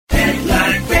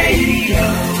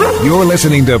You're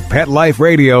listening to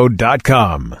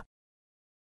PetLifeRadio.com.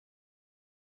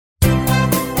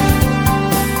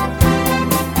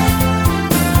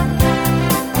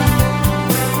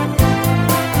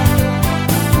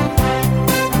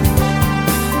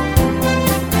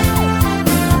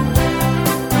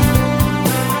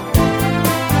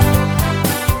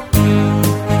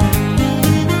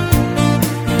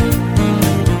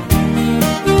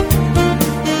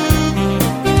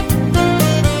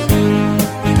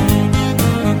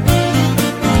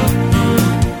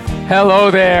 Hello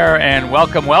there, and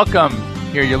welcome.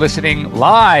 Here you're listening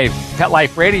live, Pet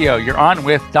Life Radio. You're on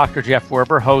with Dr. Jeff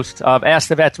Werber, host of Ask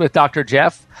the Vets with Dr.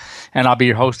 Jeff, and I'll be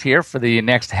your host here for the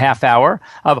next half hour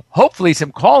of hopefully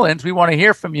some call-ins. We want to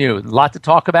hear from you. A lot to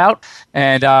talk about,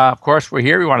 and of course, we're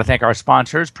here. We want to thank our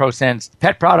sponsors, ProSense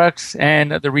Pet Products,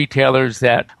 and the retailers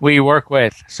that we work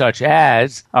with, such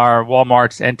as our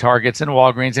Walmarts and Targets and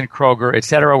Walgreens and Kroger,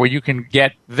 etc., where you can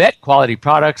get vet-quality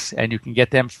products, and you can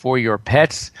get them for your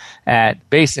pets at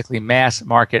basically mass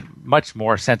market, much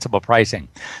more sensible pricing.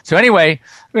 So anyway,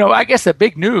 I guess the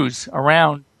big news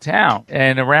around town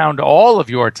and around all of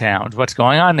your towns, what's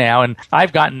going on now, and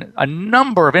I've gotten a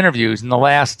number of interviews in the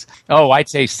last, I'd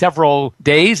say several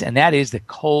days, and that is the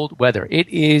cold weather. It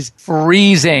is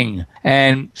freezing,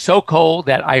 and so cold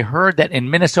that I heard that in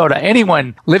Minnesota,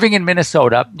 anyone living in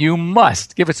Minnesota, you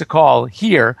must give us a call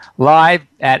here live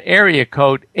at area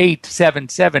code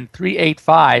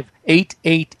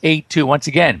 877-385-8882. Once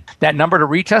again, that number to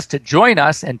reach us, to join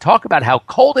us and talk about how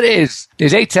cold it is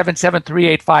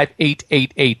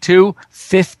 877-385-8882,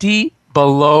 50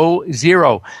 below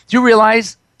zero. Do you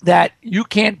realize that you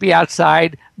can't be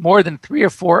outside more than 3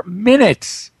 or 4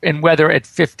 minutes in weather at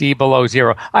 50 below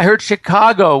zero? I heard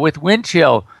Chicago with wind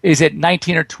chill is at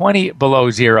 19 or 20 below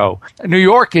zero. New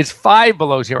York is 5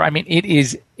 below zero. I mean, it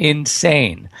is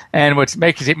insane. And what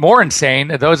makes it more insane,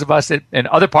 those of us in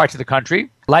other parts of the country,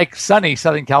 like sunny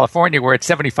Southern California, where it's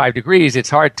 75 degrees,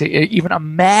 it's hard to even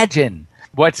imagine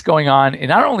what's going on, and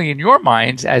not only in your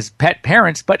minds as pet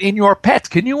parents, but in your pets.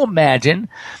 Can you imagine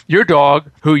your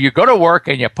dog who you go to work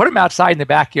and you put him outside in the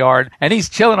backyard and he's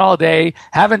chilling all day,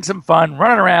 having some fun,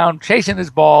 running around, chasing his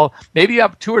ball. Maybe you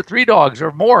have 2 or 3 dogs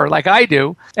or more like I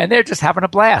do, and they're just having a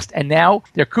blast. And now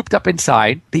they're cooped up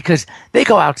inside because they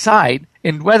go outside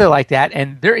in weather like that,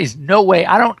 and there is no way,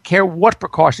 I don't care what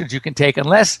precautions you can take,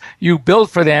 unless you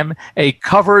build for them a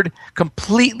covered,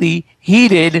 completely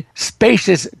heated,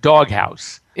 spacious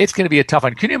doghouse. It's going to be a tough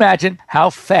one. Can you imagine how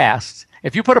fast,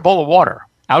 if you put a bowl of water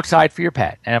outside for your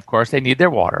pet, and of course they need their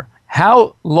water,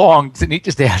 how long does it need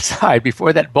to stay outside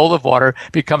before that bowl of water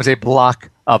becomes a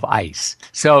block of ice?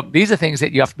 So these are things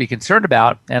that you have to be concerned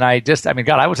about. And I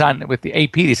was on with the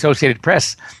AP, the Associated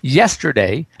Press,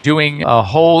 yesterday doing a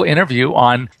whole interview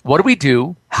on what do we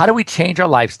do? How do we change our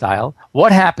lifestyle?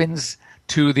 What happens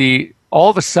to the all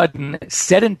of a sudden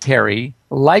sedentary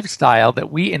lifestyle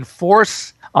that we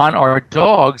enforce on our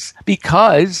dogs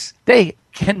because they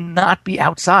cannot be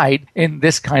outside in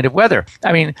this kind of weather?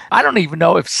 I mean, I don't even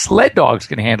know if sled dogs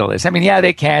can handle this. I mean, yeah,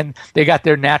 they can. They got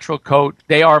their natural coat.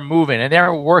 They are moving and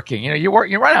they're working. You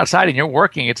run outside and you're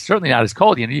working. It's certainly not as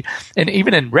cold. And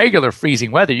even in regular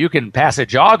freezing weather, you can pass a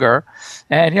jogger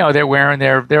and, they're wearing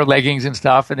their leggings and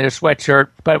stuff and their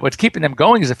sweatshirt. But what's keeping them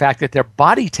going is the fact that their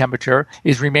body temperature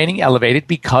is remaining elevated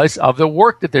because of the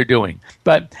work that they're doing.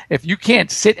 But if you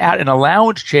can't sit out in a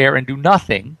lounge chair and do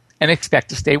nothing and expect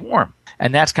to stay warm,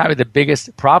 and that's kind of the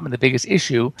biggest problem, the biggest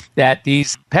issue that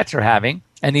these pets are having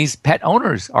and these pet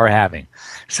owners are having.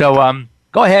 So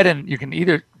go ahead and you can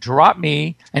either drop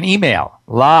me an email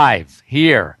live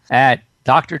here at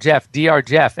Dr. Jeff, Dr.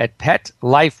 Jeff at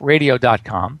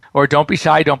PetLifeRadio.com, or don't be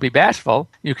shy, don't be bashful.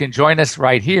 You can join us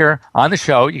right here on the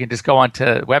show. You can just go onto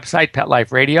the website, Pet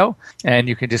Life Radio, and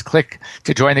you can just click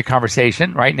to join the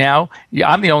conversation. Right now,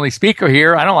 I'm the only speaker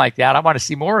here. I don't like that. I want to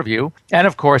see more of you. And,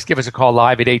 of course, give us a call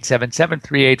live at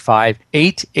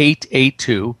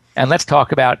 877-385-8882. And let's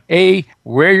talk about, A,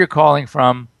 where you're calling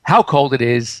from, how cold it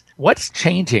is, what's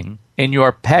changing in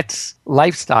your pet's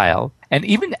lifestyle, and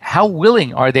even how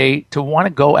willing are they to want to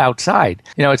go outside?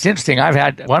 It's interesting. I've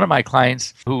had one of my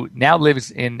clients who now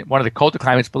lives in one of the colder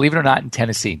climates, believe it or not, in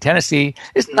Tennessee. Tennessee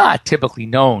is not typically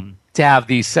known to have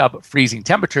these sub-freezing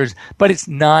temperatures, but it's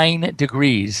 9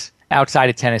 degrees outside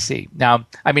of Tennessee. Now,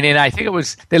 and I think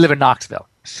they live in Knoxville.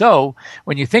 So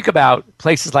when you think about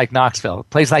places like Knoxville,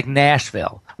 places like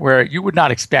Nashville, where you would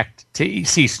not expect to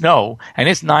see snow, and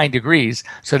it's 9 degrees.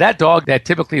 So that dog that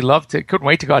typically couldn't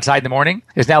wait to go outside in the morning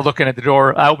is now looking at the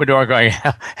door, open door, going,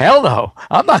 hell no,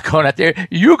 I'm not going out there.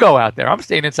 You go out there. I'm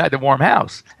staying inside the warm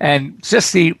house. And just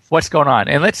see what's going on.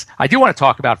 And I do want to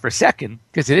talk about for a second,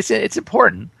 because it's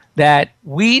important, that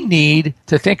we need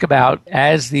to think about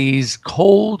as these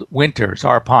cold winters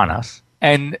are upon us.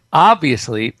 And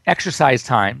obviously, exercise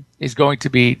time is going to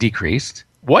be decreased.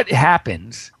 What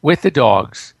happens with the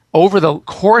dogs over the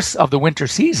course of the winter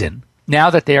season now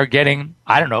that they are getting,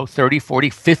 30, 40,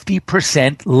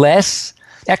 50% less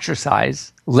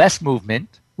exercise, less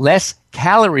movement, less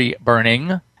calorie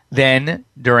burning than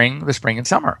during the spring and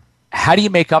summer? How do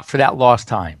you make up for that lost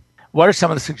time? What are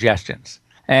some of the suggestions?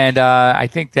 And I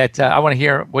think that I want to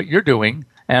hear what you're doing,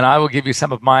 and I will give you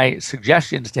some of my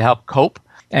suggestions to help cope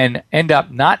and end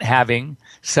up not having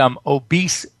some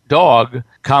obese dog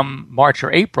come March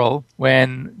or April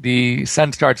when the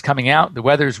sun starts coming out, the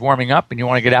weather's warming up, and you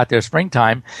want to get out there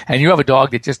springtime, and you have a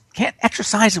dog that just can't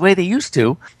exercise the way they used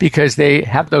to because they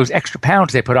have those extra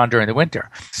pounds they put on during the winter.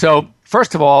 So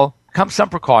first of all, come some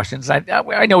precautions. I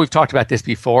know we've talked about this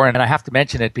before, and I have to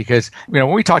mention it because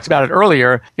when we talked about it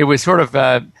earlier, it was sort of,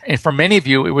 and for many of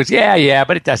you, it was,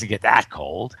 but it doesn't get that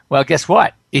cold. Well, guess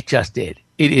what? It just did.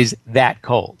 It is that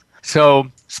cold. So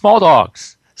small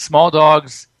dogs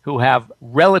who have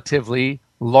relatively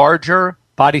larger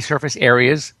body surface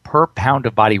areas per pound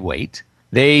of body weight,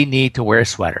 they need to wear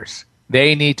sweaters.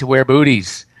 They need to wear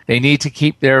booties. They need to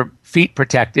keep their feet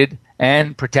protected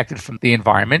and protected from the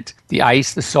environment, the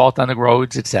ice, the salt on the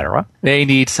roads, etc. They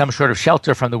need some sort of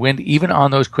shelter from the wind, even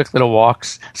on those quick little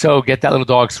walks. So get that little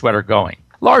dog sweater going.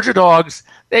 Larger dogs,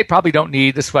 they probably don't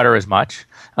need the sweater as much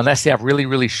unless they have really,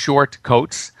 really short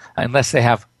coats, unless they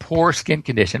have poor skin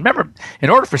condition. Remember, in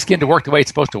order for skin to work the way it's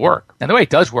supposed to work, and the way it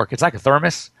does work, it's like a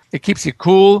thermos. It keeps you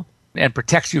cool and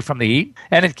protects you from the heat,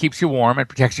 and it keeps you warm and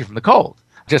protects you from the cold.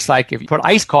 Just like if you put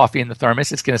iced coffee in the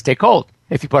thermos, it's going to stay cold.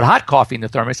 If you put hot coffee in the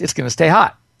thermos, it's going to stay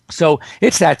hot. So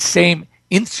it's that same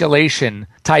insulation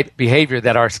type behavior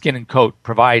that our skin and coat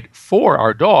provide for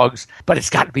our dogs, but it's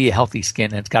got to be a healthy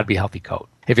skin and it's got to be a healthy coat.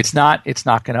 If it's not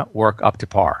going to work up to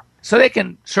par. So they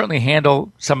can certainly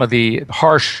handle some of the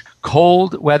harsh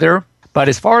cold weather. But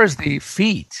as far as the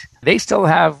feet, they still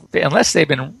have, unless they've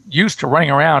been used to running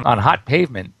around on hot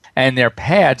pavement and their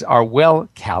pads are well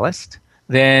calloused,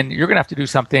 then you're going to have to do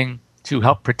something to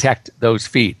help protect those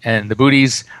feet. And the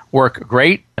booties work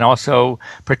great and also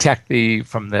protect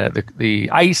from the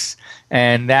ice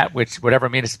and that which whatever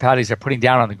municipalities are putting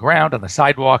down on the ground, on the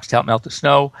sidewalks to help melt the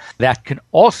snow. That can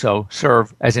also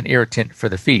serve as an irritant for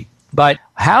the feet. But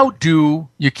how do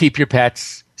you keep your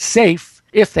pets safe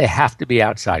if they have to be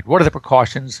outside? What are the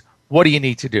precautions? What do you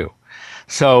need to do?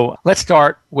 So let's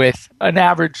start with an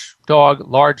average dog,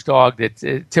 large dog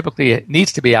that typically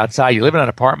needs to be outside. You live in an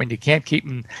apartment, you can't keep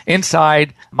them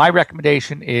inside. My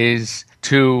recommendation is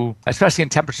to, especially in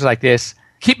temperatures like this,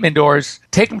 keep them indoors,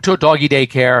 take them to a doggy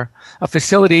daycare, a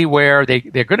facility where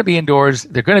they're going to be indoors,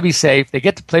 they're going to be safe, they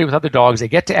get to play with other dogs, they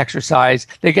get to exercise,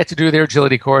 they get to do their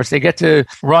agility course, they get to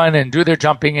run and do their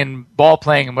jumping and ball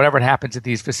playing and whatever happens at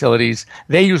these facilities.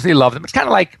 They usually love them. It's kind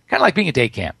of like being a day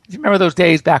camp. You remember those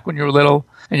days back when you were little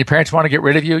and your parents want to get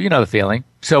rid of you? You know the feeling.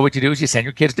 So what you do is you send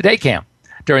your kids to day camp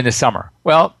during the summer.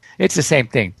 Well, it's the same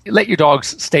thing. Let your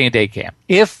dogs stay in day camp.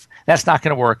 If that's not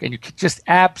going to work and you just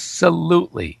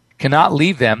absolutely cannot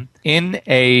leave them in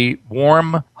a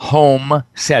warm home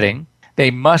setting, they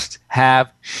must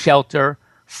have shelter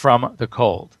from the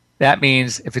cold. That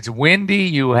means if it's windy,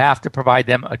 you have to provide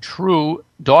them a true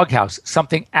doghouse,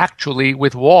 something actually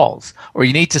with walls, or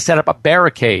you need to set up a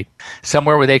barricade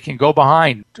somewhere where they can go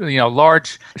behind,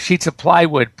 large sheets of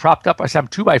plywood propped up by some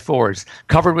 2x4s,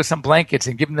 covered with some blankets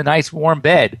and give them the nice warm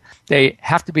bed. They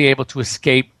have to be able to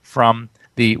escape from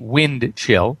the wind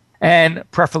chill. And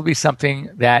preferably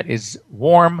something that is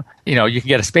warm. You can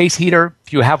get a space heater.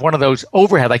 If you have one of those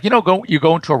overhead, you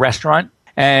go into a restaurant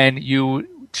and you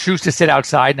choose to sit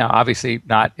outside. Now, obviously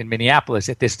not in Minneapolis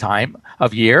at this time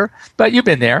of year, but you've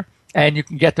been there. And you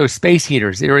can get those space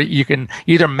heaters. You can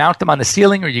either mount them on the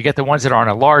ceiling or you get the ones that are on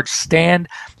a large stand.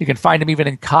 You can find them even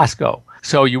in Costco.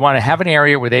 So you want to have an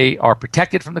area where they are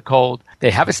protected from the cold. They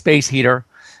have a space heater.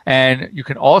 And you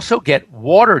can also get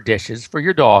water dishes for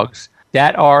your dogs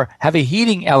that have a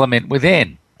heating element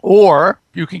within. Or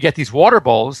you can get these water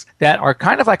bowls that are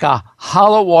kind of like a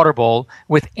hollow water bowl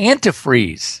with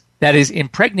antifreeze that is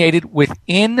impregnated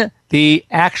within the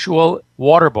actual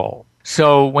water bowl.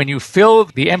 So when you fill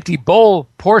the empty bowl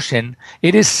portion,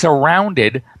 it is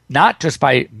surrounded not just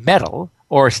by metal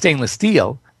or stainless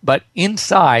steel, but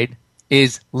inside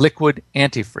is liquid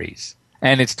antifreeze.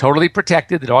 And it's totally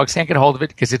protected. The dogs can't get hold of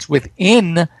it because it's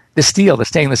within the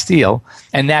stainless steel,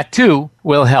 and that too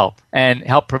will help and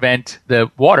help prevent the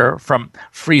water from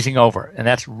freezing over. And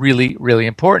that's really, really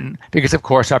important because, of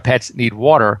course, our pets need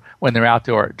water when they're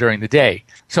outdoor during the day.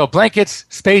 So blankets,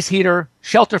 space heater,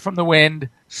 shelter from the wind,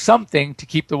 something to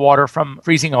keep the water from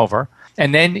freezing over.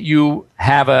 And then you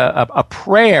have a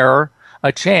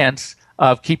chance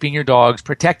of keeping your dogs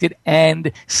protected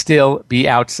and still be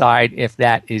outside if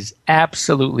that is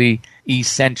absolutely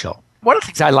essential. One of the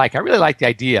things I really like the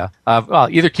idea of,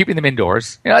 either keeping them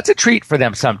indoors. It's a treat for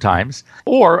them sometimes.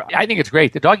 Or I think it's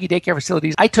great. The doggy daycare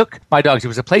facilities, I took my dogs. It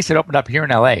was a place that opened up here in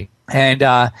LA. And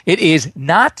it is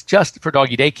not just for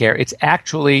doggy daycare. It's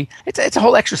actually, it's a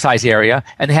whole exercise area.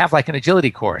 And they have like an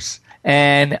agility course.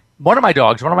 And one of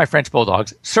my French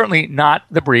bulldogs, certainly not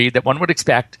the breed that one would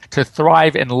expect to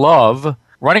thrive and love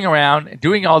running around and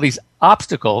doing all these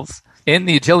obstacles in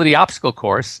the agility obstacle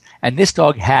course, and this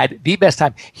dog had the best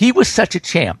time. He was such a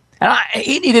champ. And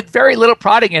he needed very little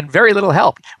prodding and very little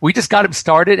help. We just got him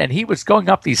started, and he was going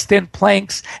up these thin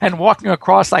planks and walking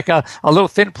across like a little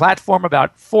thin platform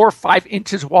about 4 or 5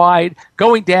 inches wide,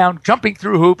 going down, jumping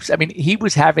through hoops. I mean, he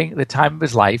was having the time of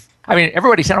his life. I mean,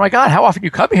 everybody said, "Oh my God, how often do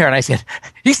you come here?" And I said,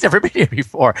 "He's never been here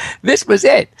before. This was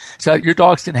it." So your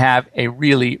dogs can have a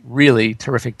really, really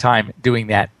terrific time doing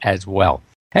that as well.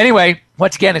 Anyway,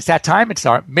 once again, it's that time. It's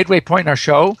our midway point in our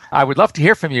show. I would love to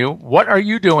hear from you. What are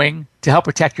you doing to help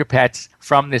protect your pets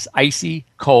from this icy,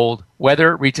 cold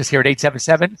weather? Reach us here at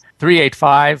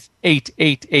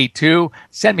 877-385-8882.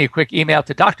 Send me a quick email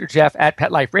to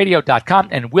drjeff@petliferadio.com,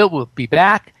 and we'll be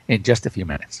back in just a few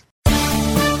minutes.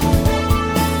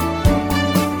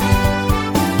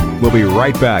 We'll be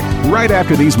right back, right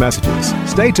after these messages.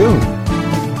 Stay tuned.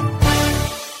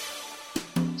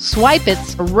 Swipe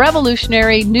It's a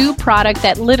revolutionary new product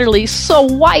that literally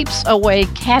swipes away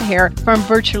cat hair from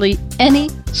virtually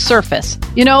any surface.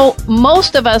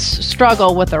 Most of us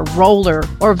struggle with a roller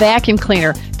or vacuum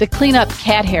cleaner to clean up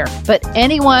cat hair, but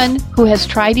anyone who has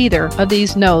tried either of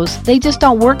these knows they just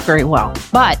don't work very well.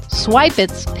 But Swipe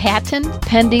It's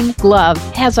patent-pending glove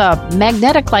has a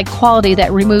magnetic-like quality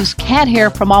that removes cat hair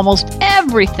from almost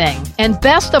everything. And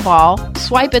best of all,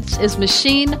 Swipe It's is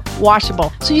machine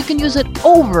washable, so you can use it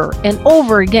over and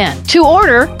over again. To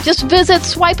order, just visit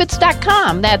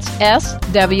swipeits.com. That's SWIPETS.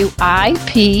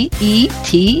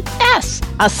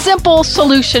 A simple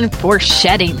solution for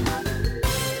shedding.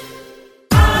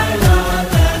 I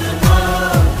love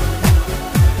animals.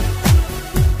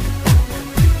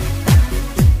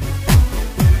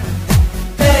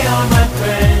 They are my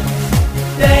friends.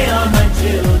 They are my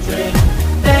children.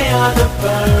 They are the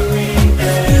furry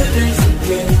builders and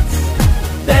kids.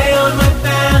 They are my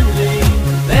family.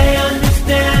 They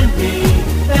understand me.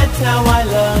 That's how I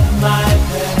love my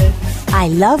pets. I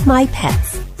Love My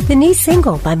Pets, the new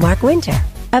single by Mark Winter,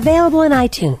 available on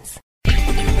iTunes.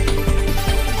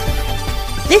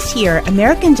 This year,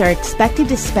 Americans are expected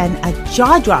to spend a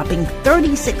jaw-dropping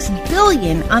 $36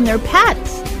 billion on their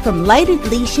pets. From lighted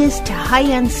leashes to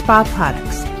high-end spa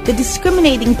products, the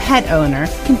discriminating pet owner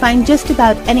can find just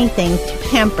about anything to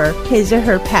pamper his or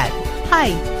her pet. Hi,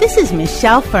 this is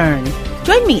Michelle Fern.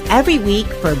 Join me every week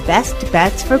for Best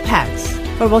Bets for Pets,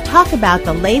 where we'll talk about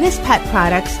the latest pet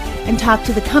products and talk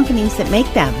to the companies that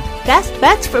make them. Best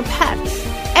Bets for Pets,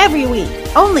 every week,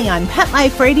 only on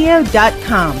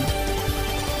PetLifeRadio.com.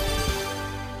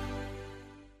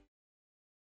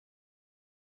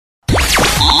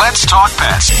 Let's talk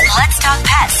pets. Let's talk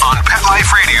pets On Pet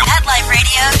Life Radio. Pet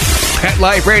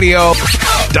Life Radio.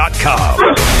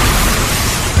 PetLifeRadio.com.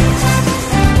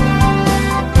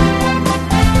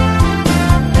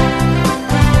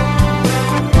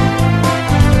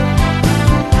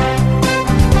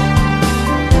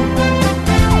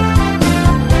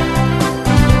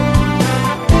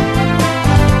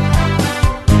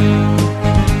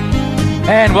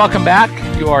 And welcome back.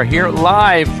 You are here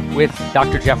live with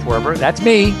Dr. Jeff Werber. That's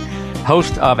me,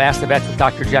 host of Ask the Vets with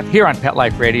Dr. Jeff here on Pet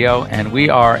Life Radio. And we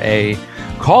are a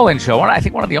call-in show. I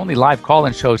think one of the only live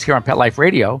call-in shows here on Pet Life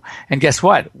Radio. And guess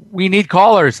what? We need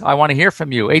callers. I want to hear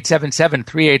from you.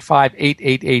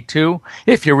 877-385-8882.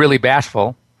 If you're really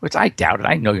bashful, which I doubt it.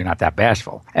 I know you're not that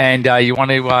bashful. And you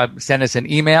want to send us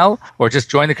an email or just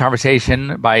join the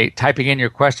conversation by typing in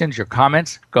your questions, your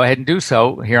comments, go ahead and do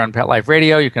so here on Pet Life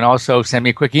Radio. You can also send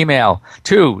me a quick email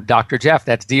to Dr. Jeff.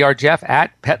 That's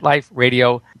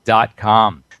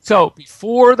drjeff@petliferadio.com. So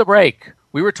before the break,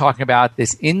 we were talking about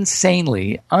this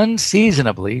insanely,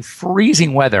 unseasonably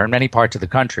freezing weather in many parts of the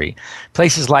country.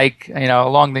 Places like,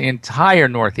 along the entire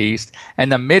Northeast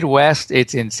and the Midwest,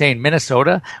 it's insane.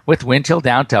 Minnesota with wind chill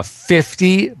down to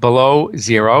 50 below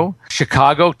zero.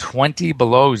 Chicago, 20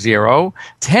 below zero.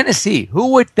 Tennessee,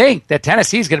 who would think that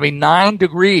Tennessee is going to be 9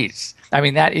 degrees? I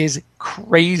mean, that is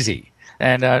crazy.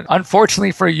 And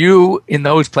unfortunately for you in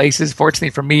those places,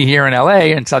 fortunately for me here in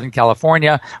LA and Southern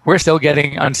California, we're still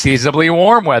getting unseasonably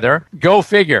warm weather. Go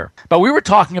figure. But we were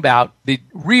talking about the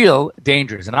real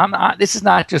dangers. And this is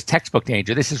not just textbook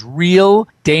danger. This is real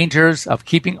dangers of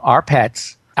keeping our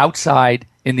pets outside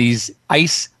in these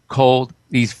ice cold,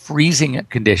 these freezing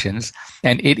conditions.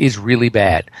 And it is really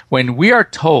bad. When we are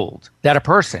told that a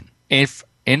person, if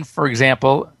in, for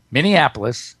example,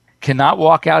 Minneapolis, cannot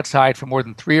walk outside for more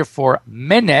than 3 or 4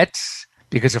 minutes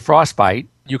because of frostbite,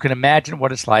 you can imagine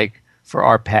what it's like for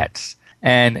our pets.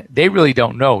 And they really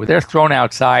don't know. They're thrown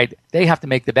outside. They have to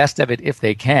make the best of it if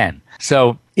they can.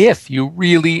 So if you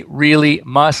really, really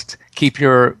must keep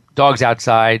your dogs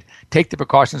outside, take the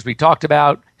precautions we talked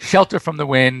about, shelter from the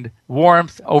wind,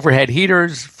 warmth, overhead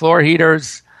heaters, floor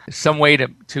heaters, some way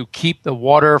to keep the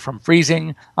water from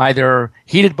freezing, either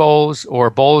heated bowls or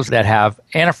bowls that have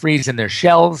antifreeze in their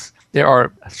shells. There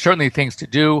are certainly things to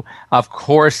do. Of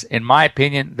course, in my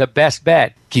opinion, the best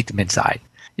bet, keep them inside.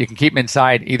 You can keep them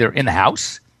inside either in the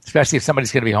house, especially if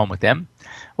somebody's going to be home with them,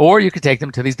 or you could take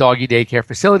them to these doggy daycare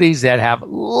facilities that have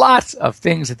lots of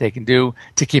things that they can do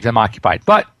to keep them occupied.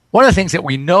 But one of the things that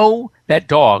we know that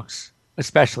dogs,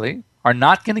 especially, are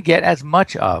not going to get as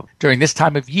much of during this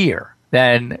time of year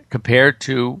than compared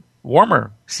to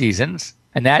warmer seasons,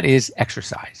 and that is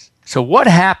exercise. So what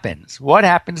happens? What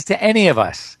happens to any of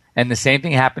us? And the same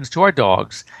thing happens to our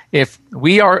dogs. If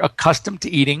we are accustomed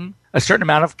to eating a certain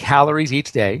amount of calories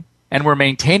each day, and we're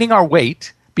maintaining our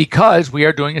weight because we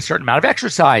are doing a certain amount of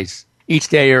exercise each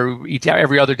day or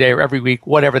every other day or every week,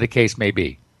 whatever the case may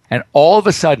be. And all of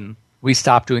a sudden, we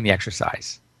stop doing the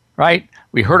exercise. Right?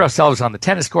 We hurt ourselves on the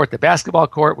tennis court, the basketball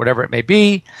court, whatever it may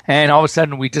be, and all of a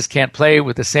sudden we just can't play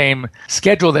with the same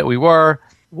schedule that we were.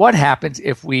 What happens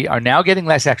if we are now getting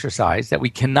less exercise that we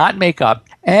cannot make up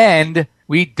and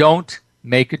we don't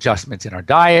make adjustments in our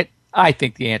diet? I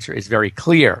think the answer is very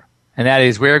clear, and that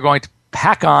is we're going to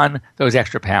pack on those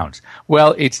extra pounds.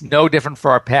 Well, it's no different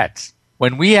for our pets.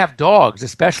 When we have dogs,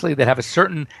 especially that have a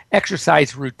certain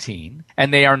exercise routine,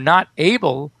 and they are not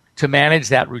able to manage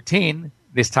that routine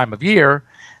this time of year,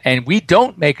 and we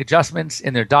don't make adjustments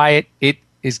in their diet, it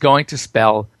is going to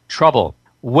spell trouble,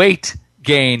 weight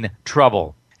gain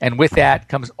trouble. And with that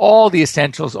comes all the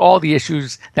essentials, all the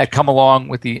issues that come along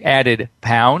with the added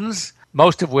pounds,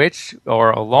 most of which,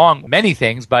 or along many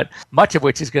things, but much of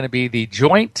which is going to be the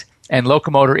joint and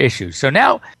locomotor issues. So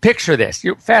now picture this.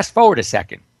 You fast forward a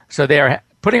second. So they're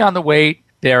putting on the weight.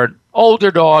 They're an older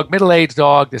dog, middle-aged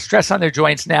dog. The stress on their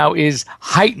joints now is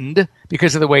heightened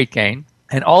because of the weight gain.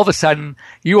 And all of a sudden,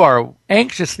 you are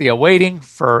anxiously awaiting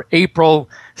for April,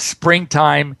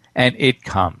 springtime, and it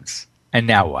comes. And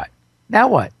now what? Now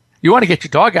what? You want to get your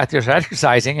dog out there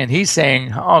exercising, and he's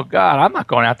saying, oh, God, I'm not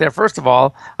going out there. First of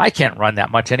all, I can't run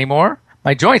that much anymore.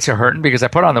 My joints are hurting because I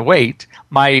put on the weight.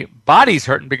 My body's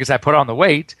hurting because I put on the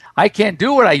weight. I can't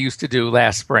do what I used to do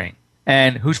last spring.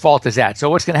 And whose fault is that? So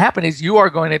what's going to happen is you are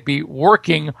going to be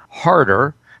working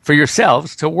harder for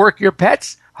yourselves to work your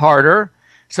pets harder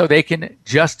so they can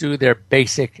just do their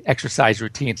basic exercise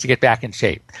routines to get back in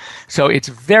shape. So it's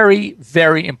very,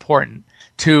 very important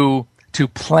to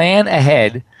plan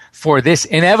ahead for this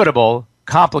inevitable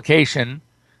complication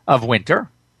of winter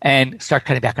and start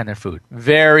cutting back on their food.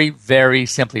 Very, very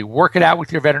simply. Work it out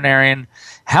with your veterinarian,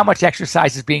 how much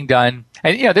exercise is being done.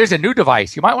 And, there's a new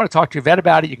device. You might want to talk to your vet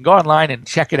about it. You can go online and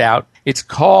check it out. It's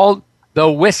called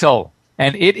the Whistle,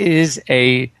 and it is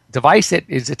a device that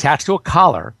is attached to a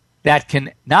collar that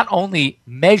can not only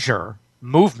measure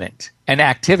movement and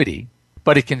activity,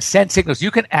 but it can send signals.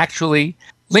 You can actually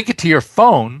link it to your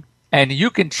phone, and you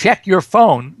can check your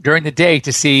phone during the day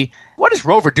to see, what is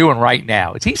Rover doing right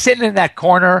now? Is he sitting in that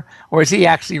corner, or is he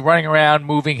actually running around,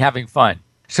 moving, having fun?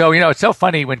 So, it's so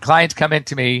funny when clients come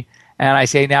into me, and I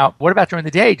say, now, what about during the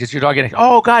day? Does your dog get,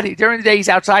 oh, God, during the day he's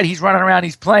outside, he's running around,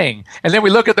 he's playing. And then we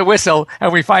look at the Whistle,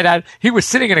 and we find out he was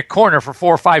sitting in a corner for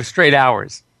 4 or 5 straight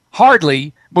hours,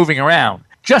 hardly moving around.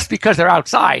 Just because they're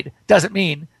outside doesn't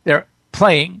mean they're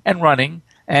playing and running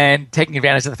and taking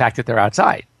advantage of the fact that they're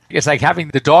outside. It's like having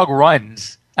the dog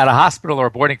runs at a hospital or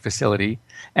a boarding facility,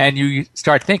 and you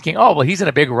start thinking, oh, well, he's in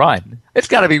a big run. It's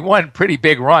got to be one pretty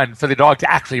big run for the dog to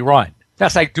actually run.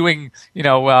 That's like doing,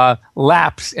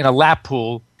 laps in a lap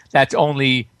pool that's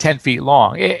only 10 feet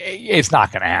long. It's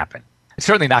not going to happen. It's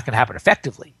certainly not going to happen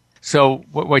effectively. So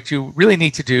what you really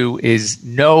need to do is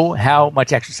know how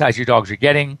much exercise your dogs are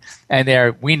getting.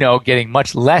 And we know getting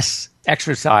much less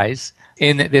exercise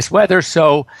in this weather.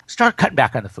 So start cutting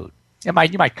back on the food. You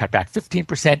might cut back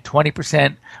 15%,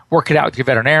 20%, work it out with your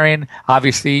veterinarian.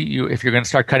 Obviously, if you're going to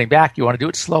start cutting back, you want to do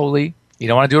it slowly. You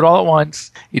don't want to do it all at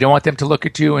once. You don't want them to look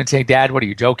at you and say, Dad, what are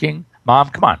you joking? Mom,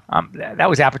 come on.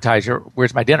 That was appetizer.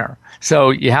 Where's my dinner?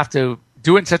 So you have to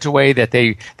do it in such a way that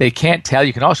they can't tell.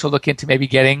 You can also look into maybe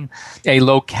getting a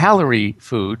low-calorie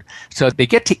food so they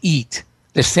get to eat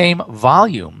the same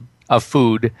volume of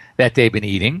food that they've been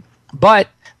eating, but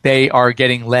they are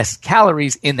getting less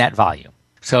calories in that volume.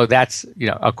 So that's,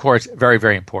 of course, very,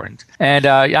 very important. And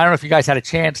I don't know if you guys had a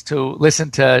chance to listen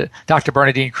to Dr.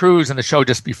 Bernadine Cruz on the show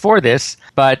just before this,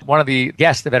 but one of the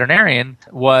guests, the veterinarian,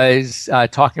 was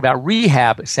talking about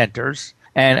rehab centers.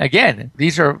 And again,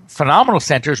 these are phenomenal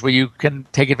centers where you can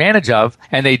take advantage of,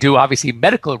 and they do obviously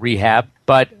medical rehab,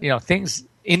 but things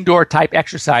indoor type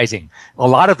exercising. A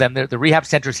lot of them, the rehab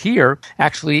centers here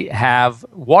actually have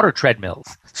water treadmills.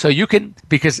 So you can,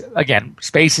 because again,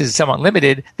 space is somewhat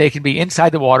limited, they can be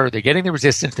inside the water, they're getting the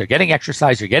resistance, they're getting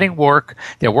exercise, they're getting work,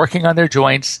 they're working on their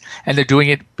joints, and they're doing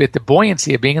it with the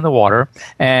buoyancy of being in the water,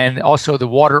 and also the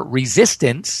water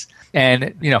resistance.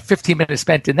 And, 15 minutes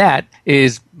spent in that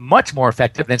is much more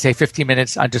effective than, say, 15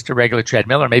 minutes on just a regular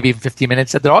treadmill or maybe even 15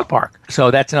 minutes at the dog park. So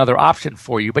that's another option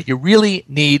for you. But you really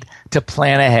need to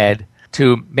plan ahead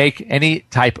to make any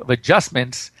type of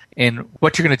adjustments in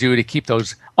what you're going to do to keep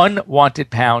those unwanted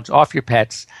pounds off your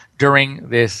pets during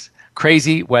this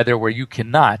crazy weather where you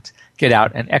cannot get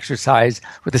out and exercise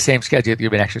with the same schedule that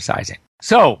you've been exercising.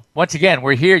 So, once again,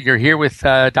 we're here. You're here with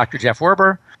Dr. Jeff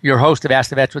Werber, your host of Ask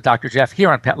the Vets with Dr. Jeff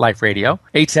here on Pet Life Radio,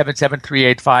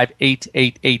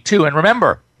 877-385-8882. And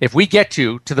remember, if we get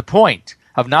you to the point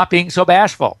of not being so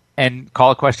bashful and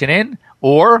call a question in,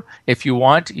 or if you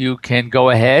want, you can go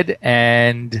ahead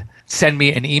and send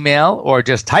me an email or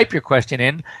just type your question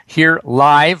in here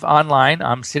live online.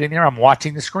 I'm sitting there. I'm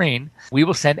watching the screen. We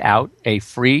will send out a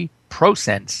free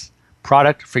ProSense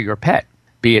product for your pet,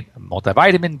 be it a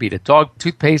multivitamin, be it a dog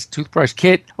toothpaste, toothbrush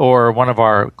kit, or one of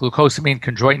our glucosamine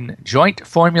chondroitin joint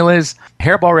formulas,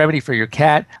 hairball remedy for your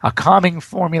cat, a calming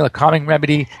formula, calming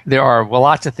remedy. There are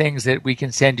lots of things that we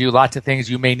can send you, lots of things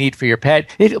you may need for your pet.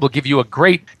 It will give you a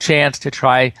great chance to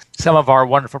try some of our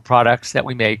wonderful products that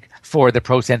we make for the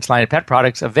ProSense line of pet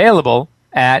products available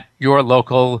at your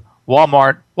local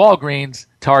Walmart, Walgreens,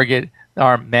 Target,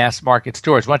 our mass market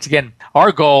stores. Once again,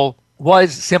 our goal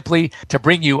was simply to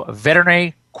bring you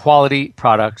veterinary quality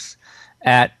products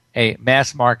at a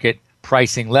mass market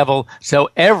pricing level so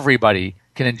everybody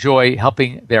can enjoy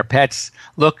helping their pets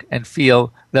look and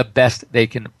feel the best they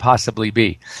can possibly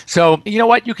be. So, you know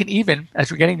what? You can even, as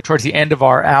we're getting towards the end of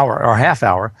our hour or half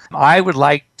hour, I would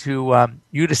like to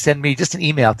you to send me just an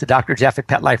email to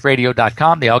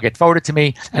drjeff@petliferadio.com. They all get forwarded to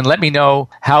me, and let me know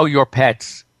how your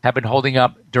pets have been holding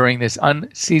up during this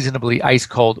unseasonably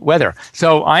ice-cold weather.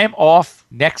 So I am off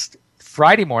next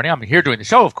Friday morning. I'm here doing the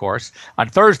show, of course, on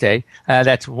Thursday.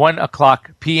 That's 1 o'clock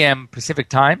p.m. Pacific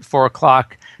time, 4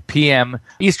 o'clock p.m.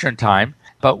 Eastern time.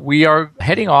 But we are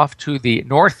heading off to the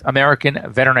North American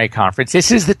Veterinary Conference. This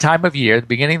is the time of year, the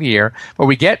beginning of the year, where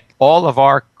we get all of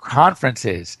our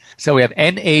conferences. So we have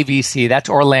NAVC, that's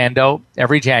Orlando,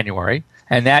 every January.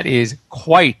 And that is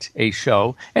quite a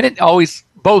show. And it always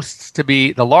boasts to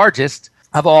be the largest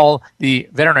of all the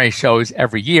veterinary shows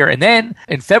every year. And then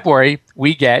in February,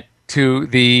 we get to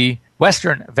the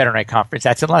Western Veterinary Conference.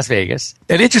 That's in Las Vegas.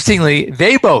 And interestingly,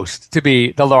 they boast to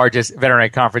be the largest veterinary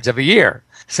conference of the year.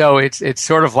 So it's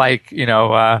sort of like,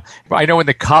 I know when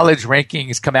the college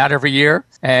rankings come out every year,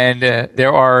 and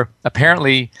there are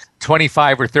apparently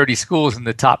 25 or 30 schools in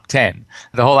the top 10.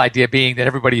 The whole idea being that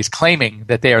everybody is claiming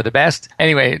that they are the best.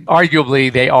 Anyway,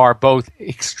 arguably, they are both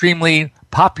extremely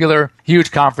popular,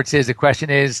 huge conferences. The question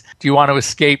is, do you want to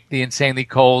escape the insanely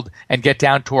cold and get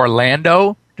down to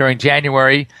Orlando during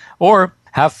January, or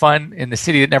have fun in the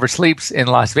city that never sleeps in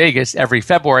Las Vegas every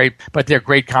February? But they're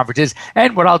great conferences.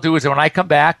 And what I'll do is when I come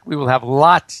back, we will have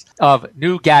lots of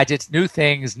new gadgets, new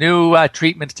things, new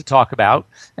treatments to talk about.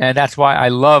 And that's why I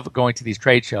love going to these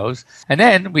trade shows. And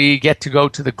then we get to go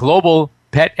to the Global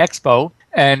Pet Expo,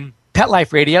 and Pet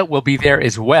Life Radio will be there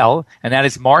as well. And that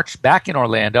is March back in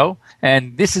Orlando.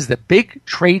 And this is the big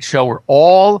trade show where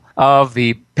all of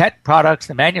the pet products,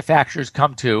 the manufacturers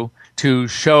come to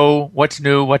show what's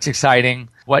new, what's exciting,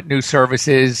 what new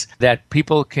services that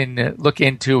people can look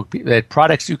into, that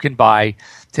products you can buy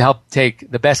to help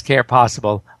take the best care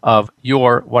possible of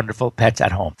your wonderful pets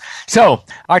at home. So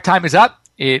our time is up.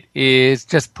 It is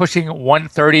just pushing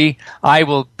 1:30. I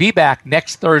will be back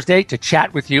next Thursday to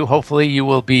chat with you. Hopefully you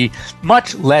will be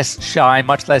much less shy,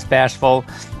 much less bashful.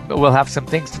 But we'll have some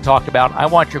things to talk about. I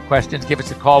want your questions. Give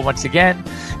us a call once again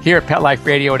here at Pet Life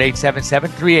Radio at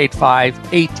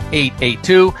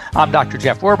 877-385-8882. I'm Dr.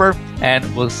 Jeff Werber,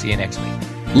 and we'll see you next week.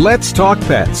 Let's Talk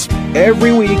Pets,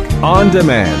 every week on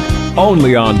demand,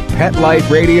 only on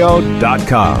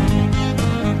PetLifeRadio.com.